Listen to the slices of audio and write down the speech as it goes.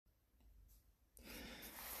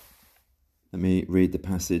Let me read the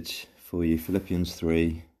passage for you, Philippians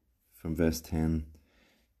 3, from verse 10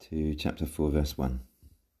 to chapter 4, verse 1.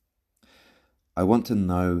 I want to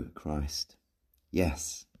know Christ.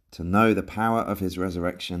 Yes, to know the power of his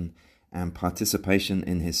resurrection and participation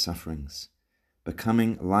in his sufferings,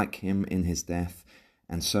 becoming like him in his death,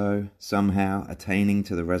 and so somehow attaining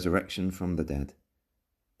to the resurrection from the dead.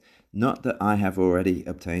 Not that I have already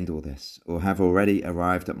obtained all this, or have already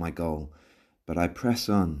arrived at my goal, but I press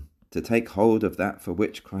on to take hold of that for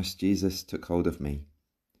which Christ Jesus took hold of me.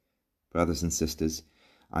 Brothers and sisters,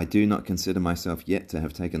 I do not consider myself yet to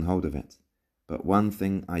have taken hold of it, but one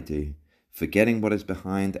thing I do, forgetting what is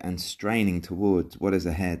behind and straining toward what is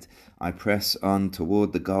ahead, I press on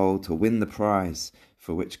toward the goal to win the prize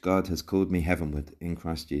for which God has called me heavenward in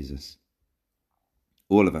Christ Jesus.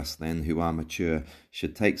 All of us, then, who are mature,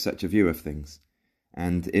 should take such a view of things,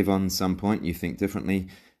 and if on some point you think differently,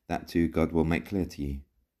 that too God will make clear to you.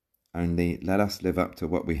 Only let us live up to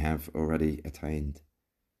what we have already attained.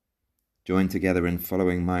 Join together in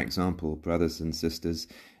following my example, brothers and sisters,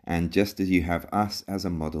 and just as you have us as a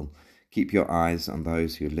model, keep your eyes on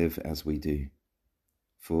those who live as we do.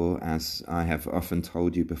 For, as I have often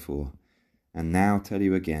told you before, and now tell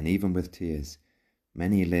you again, even with tears,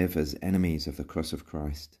 many live as enemies of the cross of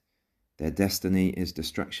Christ. Their destiny is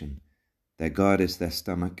destruction, their God is their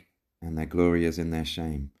stomach, and their glory is in their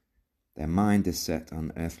shame. Their mind is set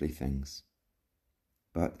on earthly things.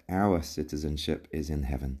 But our citizenship is in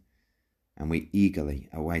heaven, and we eagerly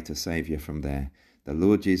await a Saviour from there, the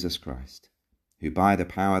Lord Jesus Christ, who by the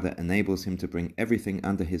power that enables him to bring everything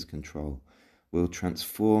under his control, will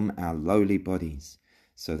transform our lowly bodies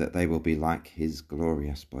so that they will be like his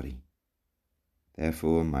glorious body.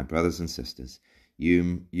 Therefore, my brothers and sisters,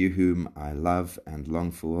 you whom I love and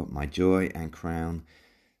long for, my joy and crown,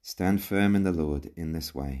 stand firm in the Lord in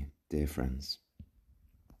this way, dear friends.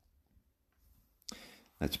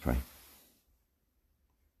 Let's pray.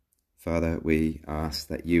 Father, we ask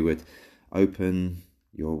that you would open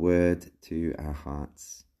your word to our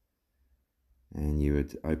hearts, and you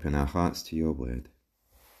would open our hearts to your word.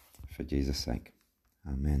 For Jesus' sake.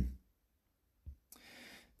 Amen.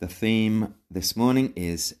 The theme this morning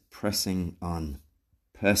is pressing on,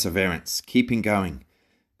 perseverance, keeping going,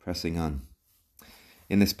 pressing on.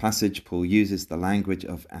 In this passage, Paul uses the language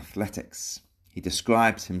of athletics. He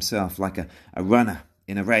describes himself like a runner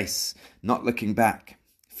in a race, not looking back,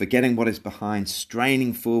 forgetting what is behind,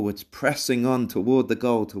 straining forwards, pressing on toward the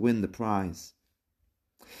goal to win the prize.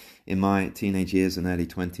 In my teenage years and early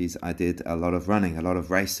 20s, I did a lot of running, a lot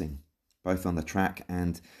of racing, both on the track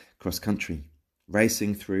and cross country,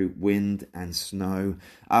 racing through wind and snow,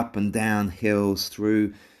 up and down hills,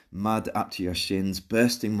 through mud up to your shins,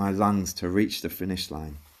 bursting my lungs to reach the finish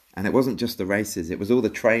line. And it wasn't just the races, it was all the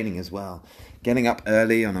training as well. Getting up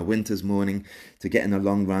early on a winter's morning to get in a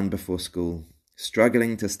long run before school,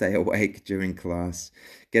 struggling to stay awake during class,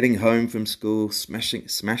 getting home from school,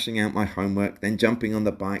 smashing out my homework, then jumping on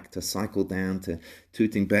the bike to cycle down to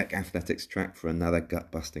Tootingbeck Athletics track for another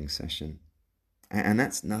gut-busting session. And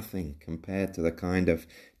that's nothing compared to the kind of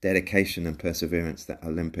dedication and perseverance that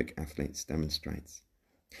Olympic athletes demonstrate.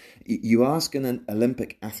 You ask an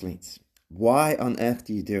Olympic athlete, why on earth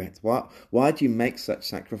do you do it? Why do you make such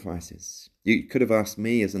sacrifices? You could have asked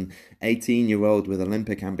me as an 18-year-old with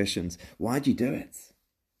Olympic ambitions, why do you do it?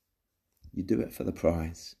 You do it for the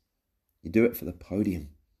prize. You do it for the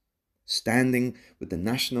podium, standing with the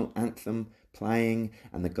national anthem playing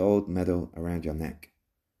and the gold medal around your neck.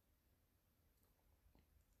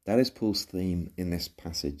 That is Paul's theme in this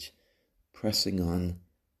passage, pressing on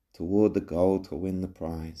toward the goal to win the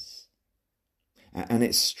prize. And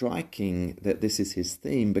it's striking that this is his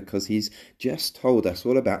theme because he's just told us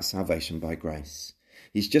all about salvation by grace.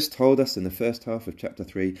 He's just told us in the first half of chapter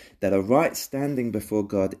 3 that a right standing before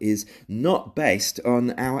God is not based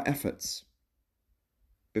on our efforts.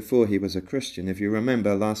 Before he was a Christian, if you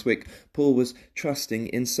remember last week, Paul was trusting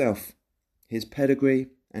in self, his pedigree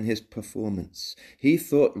and his performance. He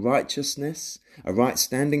thought righteousness, a right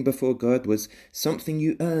standing before God, was something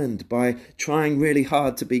you earned by trying really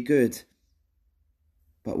hard to be good.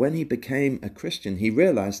 But when he became a Christian, he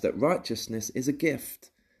realized that righteousness is a gift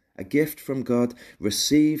from God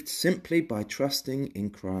received simply by trusting in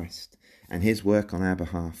Christ and his work on our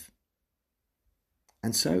behalf.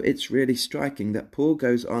 And so it's really striking that Paul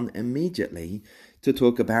goes on immediately to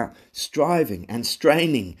talk about striving and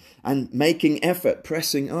straining and making effort,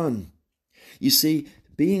 pressing on. You see,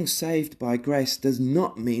 being saved by grace does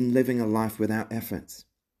not mean living a life without effort.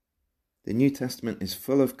 The New Testament is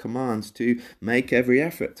full of commands to make every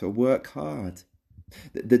effort, to work hard.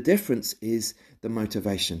 The difference is the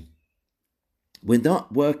motivation. We're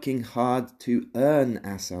not working hard to earn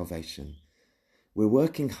our salvation. We're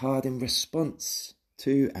working hard in response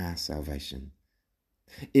to our salvation.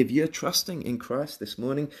 If you're trusting in Christ this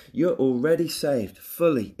morning, you're already saved,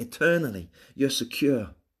 fully, eternally. You're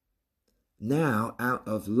secure. Now, out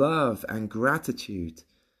of love and gratitude,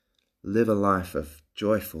 live a life of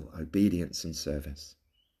joyful obedience and service.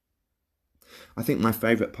 I think my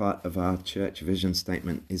favourite part of our church vision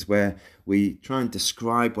statement is where we try and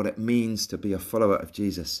describe what it means to be a follower of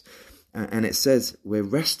Jesus. And it says we're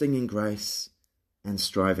resting in grace and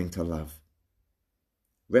striving to love.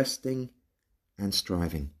 Resting and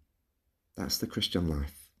striving. That's the Christian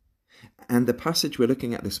life. And the passage we're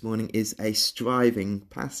looking at this morning is a striving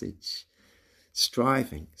passage.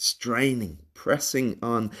 Striving, straining, pressing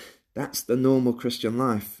on. That's the normal Christian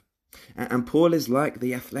life. And Paul is like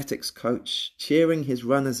the athletics coach, cheering his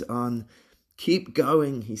runners on. Keep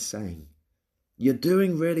going, he's saying. You're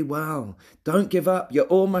doing really well. Don't give up. You're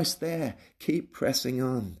almost there. Keep pressing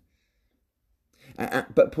on.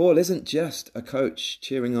 But Paul isn't just a coach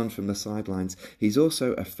cheering on from the sidelines. He's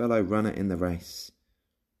also a fellow runner in the race.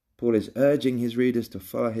 Paul is urging his readers to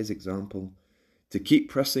follow his example, to keep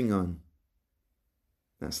pressing on.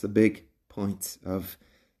 That's the big point of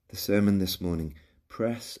the sermon this morning.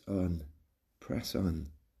 Press on, press on.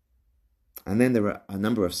 And then there are a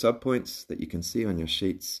number of subpoints that you can see on your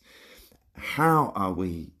sheets. How are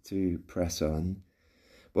we to press on?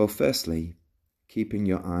 Well, firstly, keeping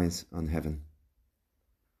your eyes on heaven.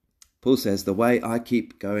 Paul says, the way I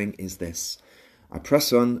keep going is this. I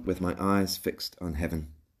press on with my eyes fixed on heaven.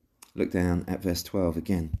 Look down at verse 12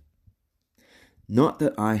 again. Not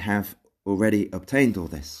that I have already obtained all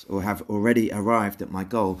this or have already arrived at my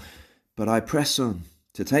goal, but I press on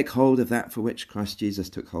to take hold of that for which Christ Jesus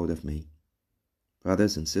took hold of me.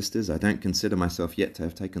 Brothers and sisters, I don't consider myself yet to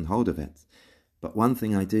have taken hold of it. But one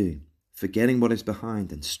thing I do, forgetting what is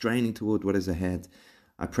behind and straining toward what is ahead,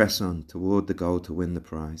 I press on toward the goal to win the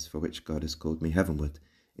prize for which God has called me heavenward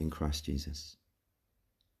in Christ Jesus.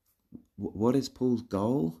 What is Paul's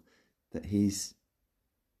goal that he's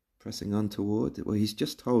pressing on toward? Well, he's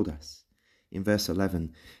just told us in verse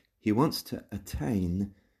 11, he wants to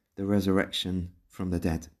attain the resurrection from the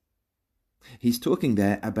dead. He's talking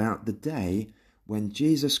there about the day when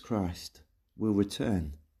Jesus Christ will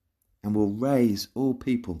return and will raise all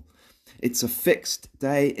people. It's a fixed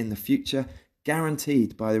day in the future,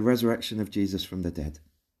 guaranteed by the resurrection of Jesus from the dead.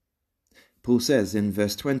 Paul says in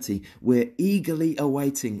verse 20, we're eagerly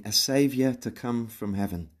awaiting a Saviour to come from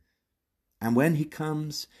heaven. And when he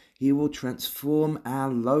comes, he will transform our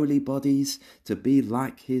lowly bodies to be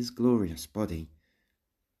like his glorious body.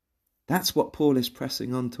 That's what Paul is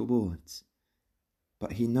pressing on towards.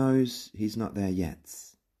 But he knows he's not there yet.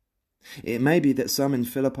 It may be that some in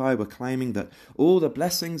Philippi were claiming that all the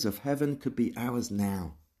blessings of heaven could be ours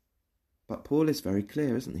now. But Paul is very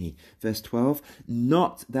clear, isn't he? Verse 12,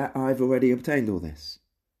 not that I've already obtained all this,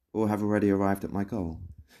 or have already arrived at my goal.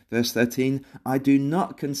 Verse 13, I do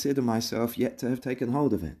not consider myself yet to have taken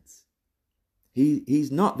hold of it.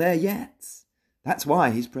 He's not there yet. That's why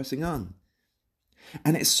he's pressing on.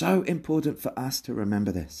 And it's so important for us to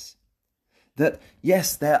remember this. That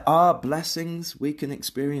yes, there are blessings we can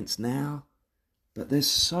experience now, but there's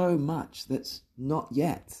so much that's not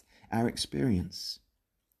yet our experience.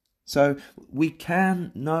 So we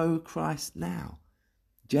can know Christ now,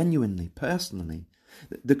 genuinely, personally.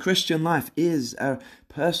 The Christian life is a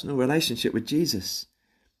personal relationship with Jesus,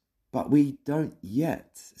 but we don't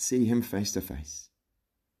yet see him face to face.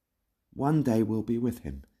 One day we'll be with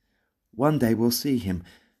him. One day we'll see him,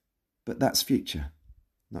 but that's future,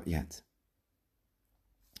 not yet.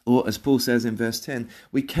 Or as Paul says in verse 10,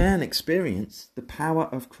 we can experience the power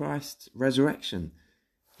of Christ's resurrection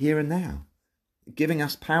here and now, giving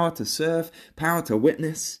us power to serve, power to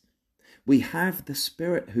witness. We have the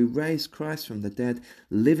Spirit who raised Christ from the dead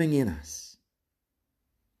living in us.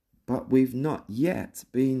 But we've not yet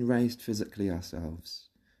been raised physically ourselves.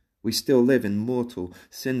 We still live in mortal,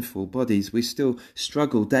 sinful bodies. We still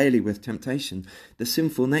struggle daily with temptation. The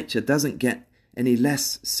sinful nature doesn't get any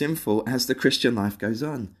less sinful as the Christian life goes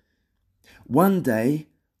on. One day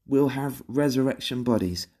we'll have resurrection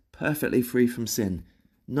bodies, perfectly free from sin.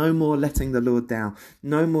 No more letting the Lord down.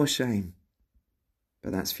 No more shame.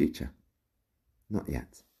 But that's future. Not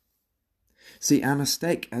yet. See, our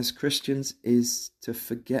mistake as Christians is to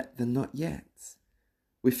forget the not yet.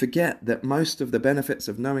 We forget that most of the benefits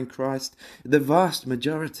of knowing Christ, the vast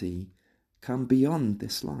majority, come beyond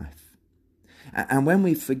this life. And when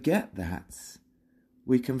we forget that,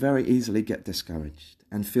 we can very easily get discouraged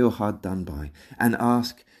and feel hard done by and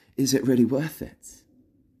ask, is it really worth it?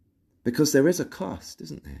 Because there is a cost,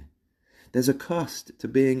 isn't there? There's a cost to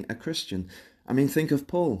being a Christian. I mean, think of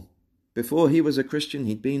Paul. Before he was a Christian,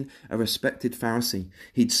 he'd been a respected Pharisee.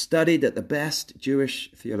 He'd studied at the best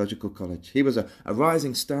Jewish theological college. He was a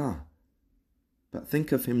rising star. But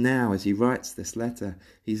think of him now as he writes this letter.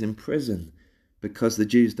 He's in prison because the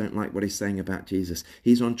Jews don't like what he's saying about Jesus.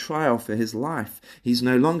 He's on trial for his life. He's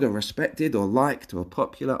no longer respected or liked or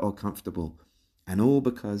popular or comfortable. And all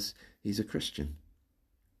because he's a Christian.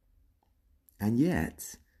 And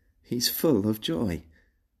yet, he's full of joy.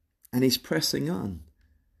 And he's pressing on.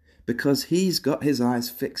 Because he's got his eyes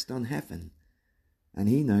fixed on heaven. And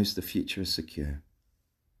he knows the future is secure.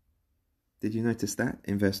 Did you notice that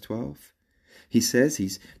in verse 12? He says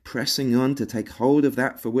he's pressing on to take hold of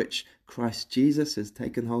that for which Christ Jesus has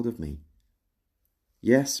taken hold of me.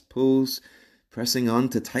 Yes, Paul's pressing on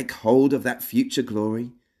to take hold of that future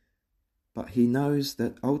glory. But he knows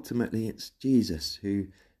that ultimately it's Jesus who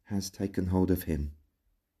has taken hold of him.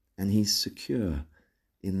 And he's secure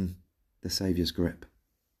in the Saviour's grip.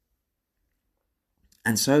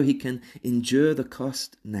 And so he can endure the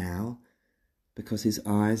cost now because his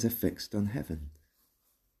eyes are fixed on heaven.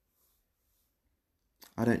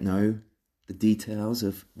 I don't know the details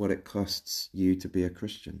of what it costs you to be a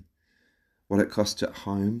Christian, what it costs at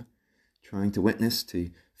home, trying to witness to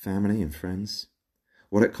family and friends,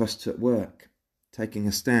 what it costs at work, taking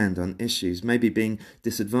a stand on issues, maybe being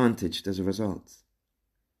disadvantaged as a result.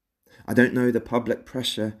 I don't know the public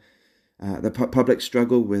pressure, the public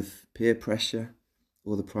struggle with peer pressure,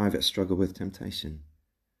 or the private struggle with temptation.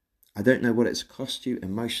 I don't know what it's cost you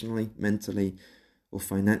emotionally, mentally, or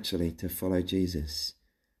financially to follow Jesus.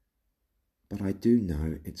 But I do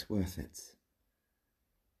know it's worth it.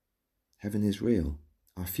 Heaven is real.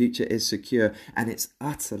 Our future is secure, and it's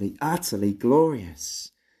utterly, utterly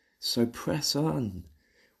glorious. So press on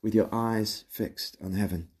with your eyes fixed on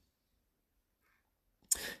heaven.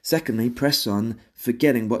 Secondly, press on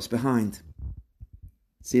forgetting what's behind.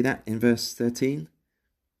 See that in verse 13?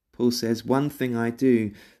 Paul says, one thing I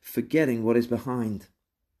do, forgetting what is behind.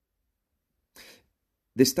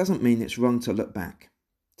 This doesn't mean it's wrong to look back,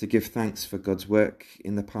 to give thanks for God's work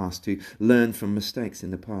in the past, to learn from mistakes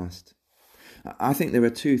in the past. I think there are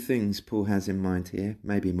two things Paul has in mind here,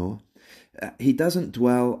 maybe more. He doesn't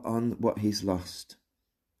dwell on what he's lost,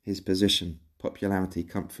 his position, popularity,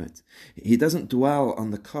 comfort. He doesn't dwell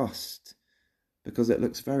on the cost because it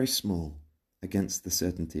looks very small against the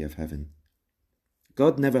certainty of heaven.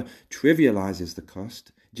 God never trivializes the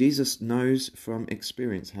cost. Jesus knows from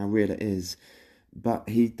experience how real it is, but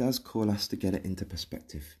he does call us to get it into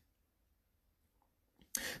perspective.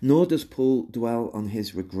 Nor does Paul dwell on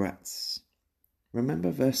his regrets.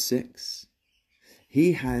 Remember verse 6?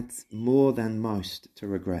 He had more than most to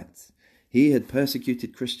regret. He had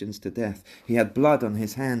persecuted Christians to death. He had blood on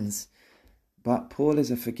his hands. But Paul is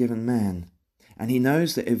a forgiven man, and he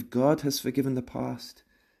knows that if God has forgiven the past,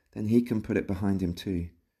 then he can put it behind him too.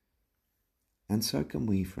 And so can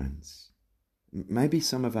we, friends. Maybe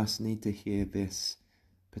some of us need to hear this,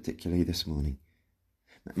 particularly this morning.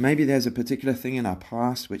 Maybe there's a particular thing in our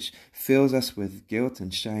past which fills us with guilt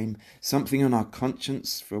and shame, something on our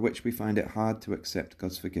conscience for which we find it hard to accept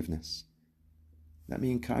God's forgiveness. Let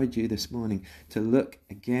me encourage you this morning to look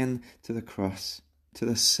again to the cross, to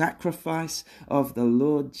the sacrifice of the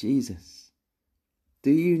Lord Jesus.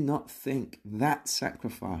 Do you not think that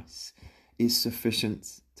sacrifice is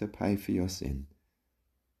sufficient to pay for your sin?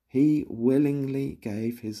 He willingly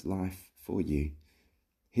gave his life for you.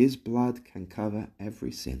 His blood can cover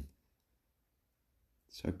every sin.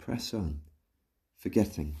 So press on,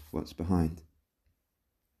 forgetting what's behind.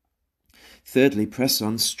 Thirdly, press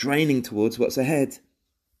on, straining towards what's ahead.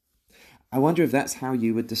 I wonder if that's how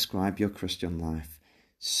you would describe your Christian life.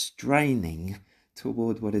 Straining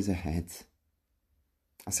toward what is ahead.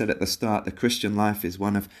 I said at the start, the Christian life is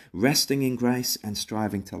one of resting in grace and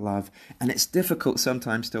striving to love. And it's difficult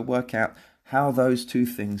sometimes to work out how those two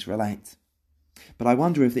things relate. But I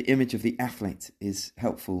wonder if the image of the athlete is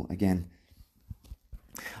helpful again.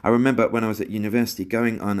 I remember when I was at university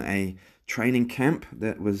going on a training camp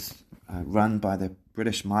that was run by the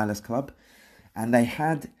British Milers Club. And they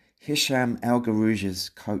had Hisham El Garouge's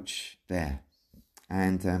coach there.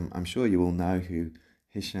 And I'm sure you all know who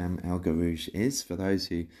Hisham El Garouge is, for those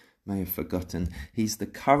who may have forgotten. He's the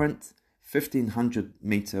current 1500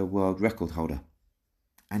 metre world record holder.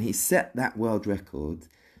 And he set that world record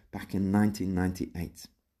back in 1998.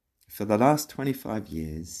 For the last 25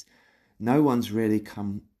 years, no one's really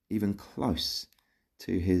come even close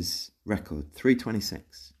to his record,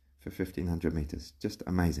 3:26 for 1500 metres. Just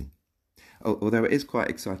amazing. Although it is quite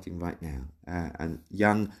exciting right now. A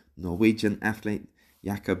young Norwegian athlete,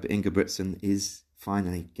 Jakob Ingebrigtsen, is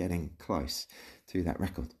finally getting close to that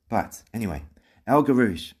record. But anyway, El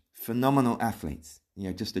Garouche, phenomenal athlete.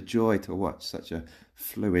 Just a joy to watch, such a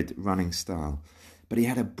fluid running style. But he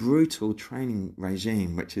had a brutal training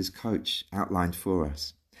regime, which his coach outlined for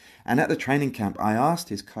us. And at the training camp, I asked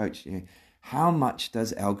his coach, how much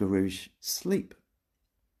does El Garouche sleep?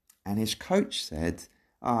 And his coach said,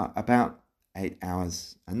 about 8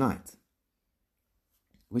 hours a night,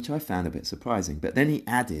 which I found a bit surprising. But then he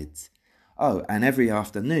added, and every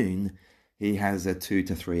afternoon he has a 2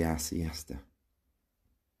 to 3 hour siesta.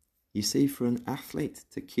 You see, for an athlete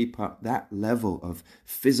to keep up that level of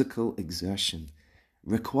physical exertion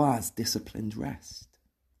requires disciplined rest.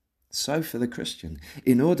 So for the Christian,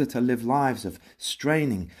 in order to live lives of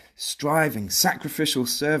straining, striving, sacrificial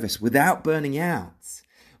service without burning out,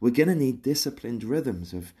 we're going to need disciplined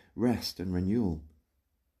rhythms of rest and renewal.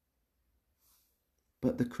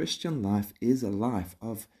 But the Christian life is a life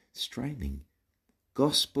of straining.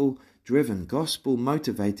 Gospel-driven,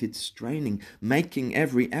 gospel-motivated straining, making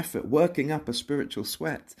every effort, working up a spiritual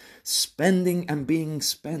sweat, spending and being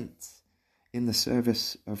spent in the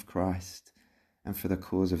service of Christ and for the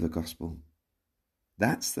cause of the gospel.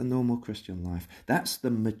 That's the normal Christian life. That's the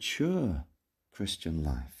mature Christian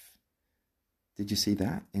life. Did you see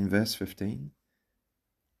that in verse 15?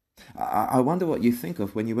 I wonder what you think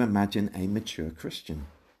of when you imagine a mature Christian.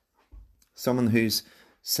 Someone who's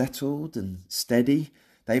settled and steady.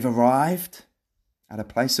 They've arrived at a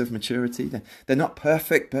place of maturity. They're not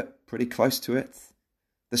perfect, but pretty close to it.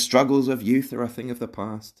 The struggles of youth are a thing of the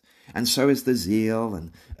past, and so is the zeal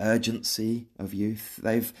and urgency of youth.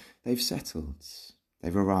 They've settled.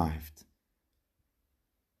 They've arrived.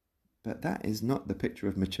 But that is not the picture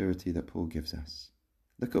of maturity that Paul gives us.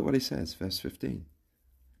 Look at what he says, verse 15.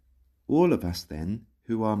 All of us then,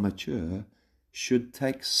 who are mature, should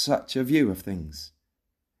take such a view of things.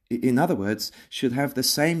 In other words, should have the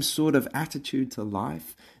same sort of attitude to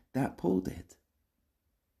life that Paul did.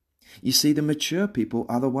 You see, the mature people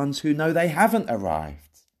are the ones who know they haven't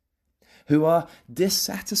arrived, who are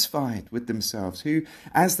dissatisfied with themselves, who,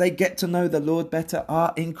 as they get to know the Lord better,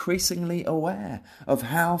 are increasingly aware of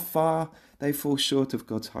how far they fall short of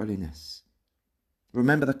God's holiness.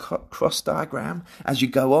 Remember the cross diagram? As you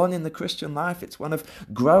go on in the Christian life, it's one of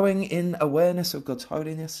growing in awareness of God's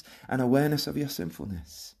holiness and awareness of your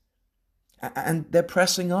sinfulness. And they're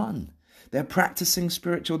pressing on. They're practicing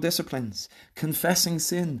spiritual disciplines, confessing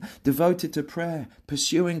sin, devoted to prayer,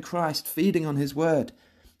 pursuing Christ, feeding on his word,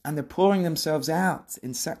 and they're pouring themselves out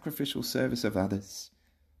in sacrificial service of others.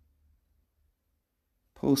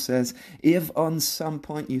 Paul says, if on some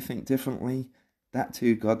point you think differently, that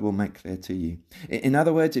too God will make clear to you. In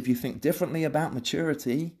other words, if you think differently about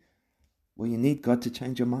maturity, well, you need God to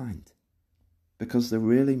change your mind. Because the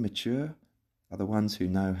really mature are the ones who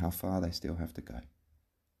know how far they still have to go.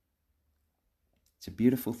 It's a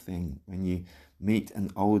beautiful thing when you meet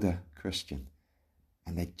an older Christian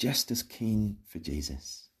and they're just as keen for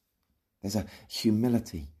Jesus. There's a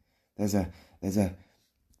humility. There's a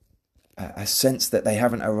sense that they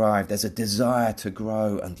haven't arrived. There's a desire to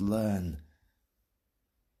grow and learn.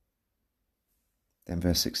 Then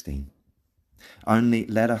verse 16. Only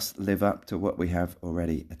let us live up to what we have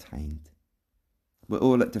already attained. We're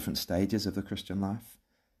all at different stages of the Christian life.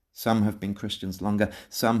 Some have been Christians longer.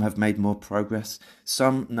 Some have made more progress.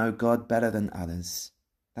 Some know God better than others.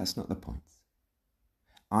 That's not the point.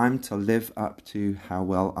 I'm to live up to how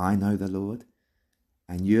well I know the Lord,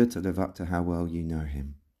 and you're to live up to how well you know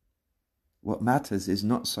him. What matters is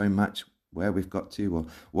not so much where we've got to or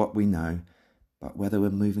what we know, but whether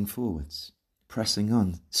we're moving forwards, pressing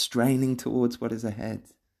on, straining towards what is ahead.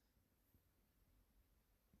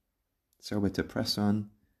 So we're to press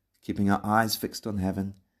on, keeping our eyes fixed on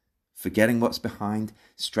heaven, forgetting what's behind,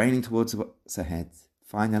 straining towards what's ahead.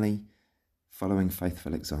 Finally, following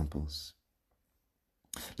faithful examples.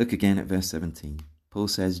 Look again at verse 17. Paul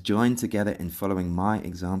says, join together in following my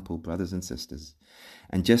example, brothers and sisters.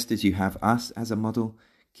 And just as you have us as a model,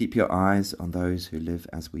 keep your eyes on those who live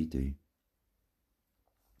as we do.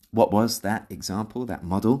 What was that example, that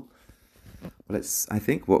model? Well, it's, I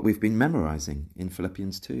think, what we've been memorizing in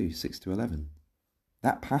Philippians 2, 6 to 11.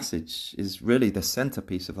 That passage is really the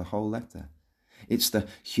centerpiece of the whole letter. It's the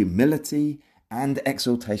humility and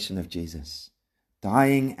exaltation of Jesus,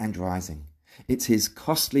 dying and rising. It's his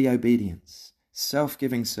costly obedience,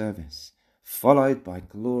 self-giving service, followed by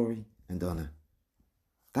glory and honor.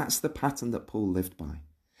 That's the pattern that Paul lived by.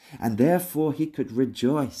 And therefore he could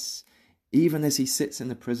rejoice even as he sits in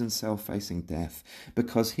the prison cell facing death,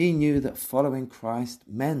 because he knew that following Christ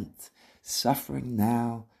meant suffering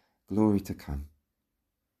now, glory to come.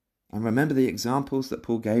 And remember the examples that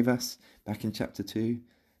Paul gave us back in chapter 2?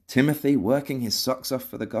 Timothy working his socks off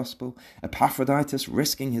for the gospel, Epaphroditus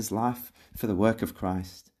risking his life for the work of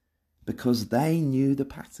Christ, because they knew the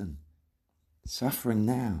pattern. Suffering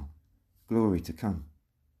now, glory to come.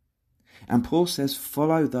 And Paul says,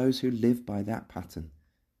 follow those who live by that pattern.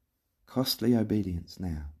 Costly obedience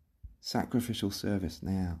now, sacrificial service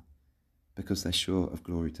now, because they're sure of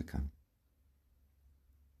glory to come.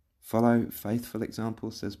 Follow faithful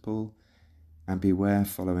examples, says Paul, and beware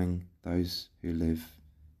following those who live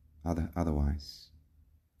otherwise.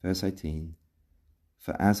 Verse 18,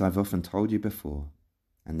 for as I've often told you before,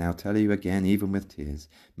 and now tell you again, even with tears,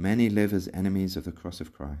 many live as enemies of the cross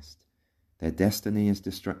of Christ. Their destiny is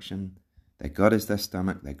destruction, their God is their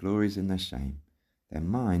stomach, their glory is in their shame. Their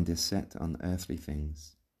mind is set on earthly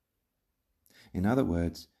things. In other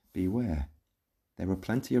words, beware. There are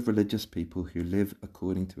plenty of religious people who live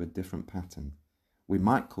according to a different pattern. We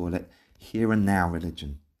might call it here and now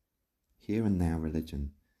religion. Here and now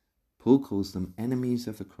religion. Paul calls them enemies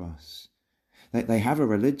of the cross. They have a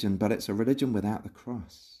religion, but it's a religion without the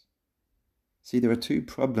cross. See, there are two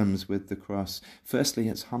problems with the cross. Firstly,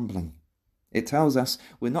 it's humbling. It tells us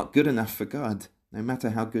we're not good enough for God, no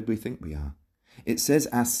matter how good we think we are. It says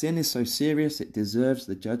our sin is so serious it deserves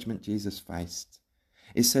the judgment Jesus faced.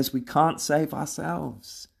 It says we can't save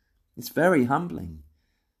ourselves. It's very humbling.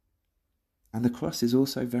 And the cross is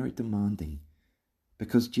also very demanding,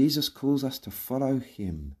 because Jesus calls us to follow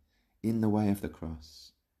him in the way of the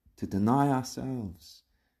cross, to deny ourselves,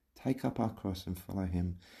 take up our cross and follow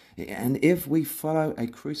him. And if we follow a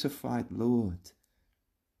crucified Lord,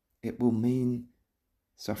 it will mean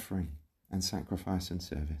suffering and sacrifice and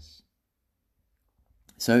service.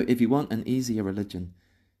 So if you want an easier religion,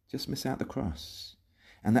 just miss out the cross.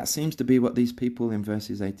 And that seems to be what these people in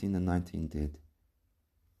verses 18 and 19 did.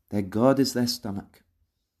 Their God is their stomach.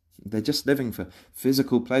 They're just living for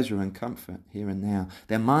physical pleasure and comfort here and now.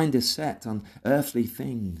 Their mind is set on earthly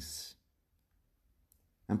things.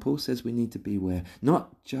 And Paul says we need to beware,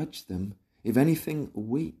 not judge them, if anything,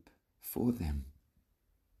 weep for them,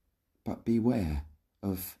 but beware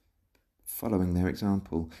of following their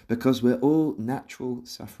example, because we're all natural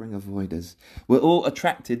suffering avoiders. We're all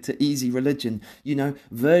attracted to easy religion. You know,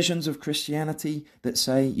 versions of Christianity that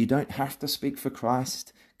say you don't have to speak for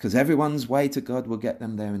Christ because everyone's way to God will get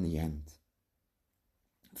them there in the end.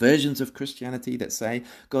 Versions of Christianity that say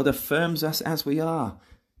God affirms us as we are,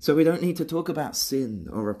 so we don't need to talk about sin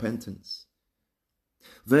or repentance.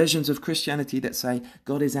 Versions of Christianity that say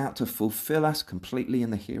God is out to fulfill us completely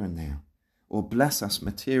in the here and now, or bless us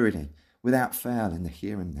materially without fail in the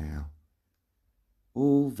here and now.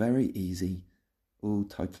 All very easy, all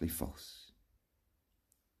totally false.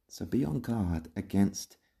 So be on guard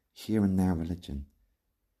against here and now religion.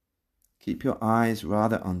 Keep your eyes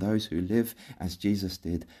rather on those who live as Jesus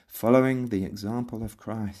did, following the example of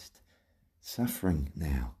Christ, suffering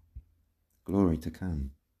now, glory to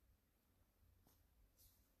come.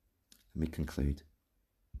 Let me conclude.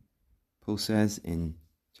 Paul says in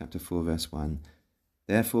chapter 4, verse 1,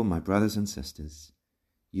 therefore, my brothers and sisters,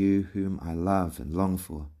 you whom I love and long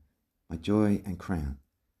for, my joy and crown,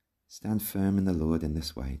 stand firm in the Lord in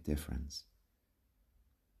this way, dear friends.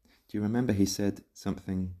 Do you remember he said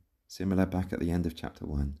something similar back at the end of chapter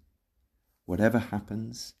 1? Whatever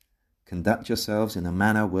happens, conduct yourselves in a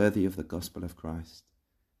manner worthy of the gospel of Christ.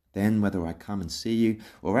 Then, whether I come and see you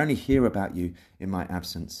or only hear about you in my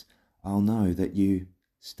absence, I'll know that you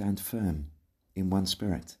stand firm in one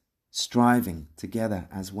spirit, striving together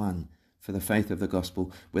as one for the faith of the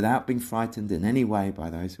gospel, without being frightened in any way by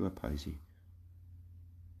those who oppose you.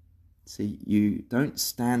 See, you don't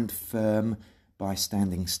stand firm by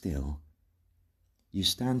standing still. You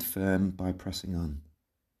stand firm by pressing on,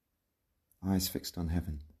 eyes fixed on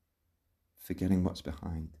heaven, forgetting what's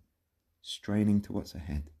behind, straining to what's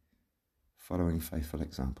ahead, following faithful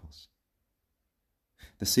examples.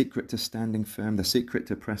 The secret to standing firm, the secret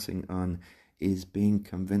to pressing on, is being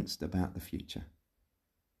convinced about the future.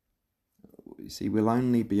 You see, we'll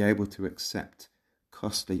only be able to accept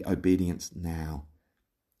costly obedience now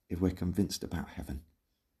if we're convinced about heaven.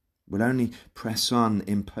 We'll only press on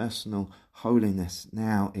in personal holiness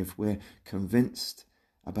now if we're convinced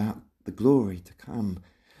about the glory to come.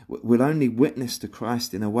 We'll only witness to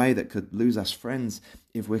Christ in a way that could lose us friends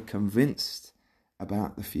if we're convinced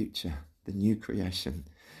about the future, the new creation.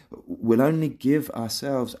 We'll only give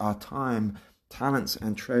ourselves, our time, talents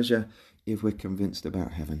and treasure if we're convinced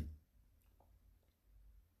about heaven.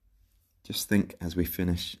 Just think as we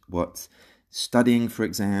finish what studying for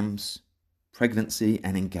exams, pregnancy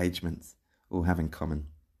and engagement all have in common.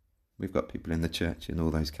 We've got people in the church in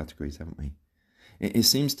all those categories, haven't we? It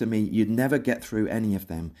seems to me you'd never get through any of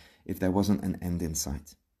them if there wasn't an end in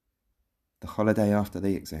sight. The holiday after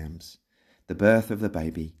the exams, the birth of the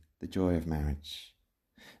baby, the joy of marriage.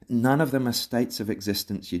 None of them are states of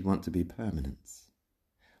existence you'd want to be permanent.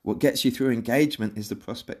 What gets you through engagement is the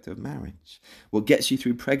prospect of marriage. What gets you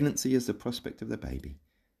through pregnancy is the prospect of the baby.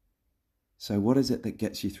 So what is it that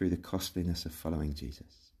gets you through the costliness of following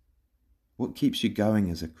Jesus? What keeps you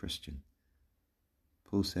going as a Christian?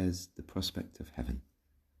 Paul says the prospect of heaven.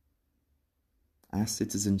 Our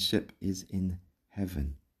citizenship is in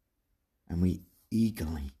heaven, and we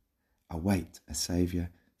eagerly await a Saviour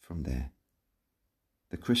from there.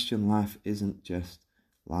 The Christian life isn't just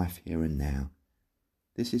life here and now.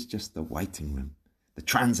 This is just the waiting room, the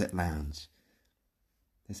transit lounge.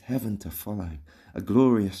 There's heaven to follow, a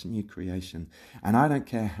glorious new creation. And I don't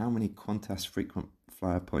care how many Qantas frequent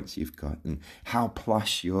flyer points you've got and how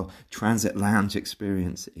plush your transit lounge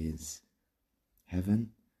experience is.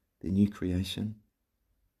 Heaven, the new creation,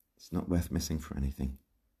 it's not worth missing for anything.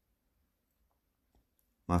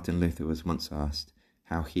 Martin Luther was once asked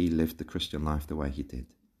how he lived the Christian life the way he did.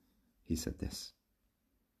 He said this: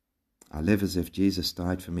 I live as if Jesus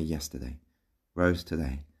died for me yesterday, rose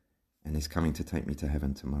today, and is coming to take me to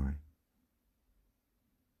heaven tomorrow.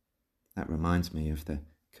 That reminds me of the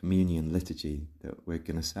communion liturgy that we're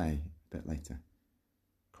going to say a bit later.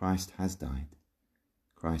 Christ has died.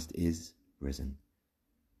 Christ is risen.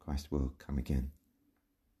 Christ will come again.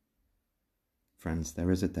 Friends,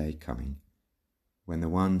 there is a day coming when the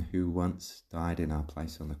one who once died in our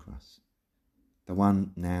place on the cross, the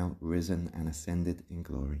one now risen and ascended in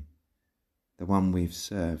glory, the one we've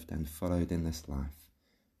served and followed in this life,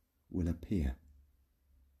 will appear.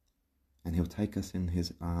 And he'll take us in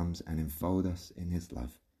his arms and enfold us in his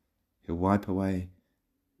love. He'll wipe away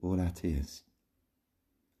all our tears,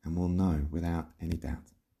 and we'll know without any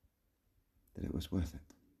doubt that it was worth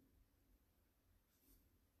it.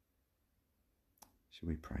 Shall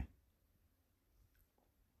we pray?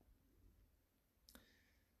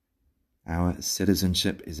 Our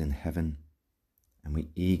citizenship is in heaven, and we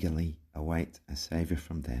eagerly await a Saviour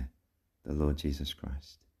from there, the Lord Jesus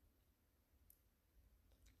Christ.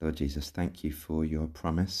 Lord Jesus, thank you for your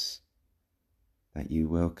promise that you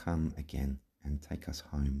will come again and take us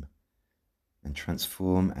home and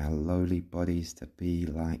transform our lowly bodies to be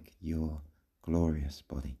like your glorious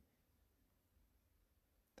body.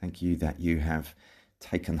 Thank you that you have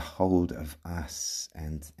taken hold of us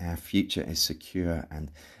and our future is secure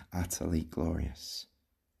and utterly glorious.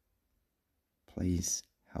 Please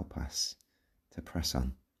help us to press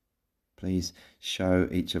on. Please show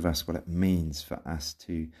each of us what it means for us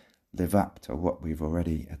to live up to what we've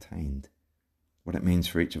already attained, what it means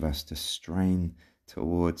for each of us to strain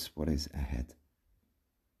towards what is ahead.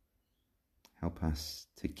 Help us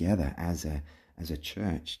together as a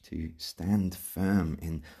church to stand firm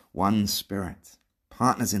in one spirit,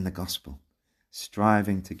 partners in the gospel,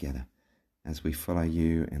 striving together as we follow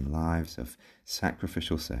you in lives of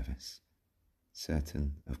sacrificial service,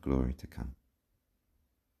 certain of glory to come.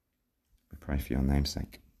 We pray for your name's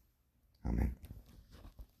sake. Amen.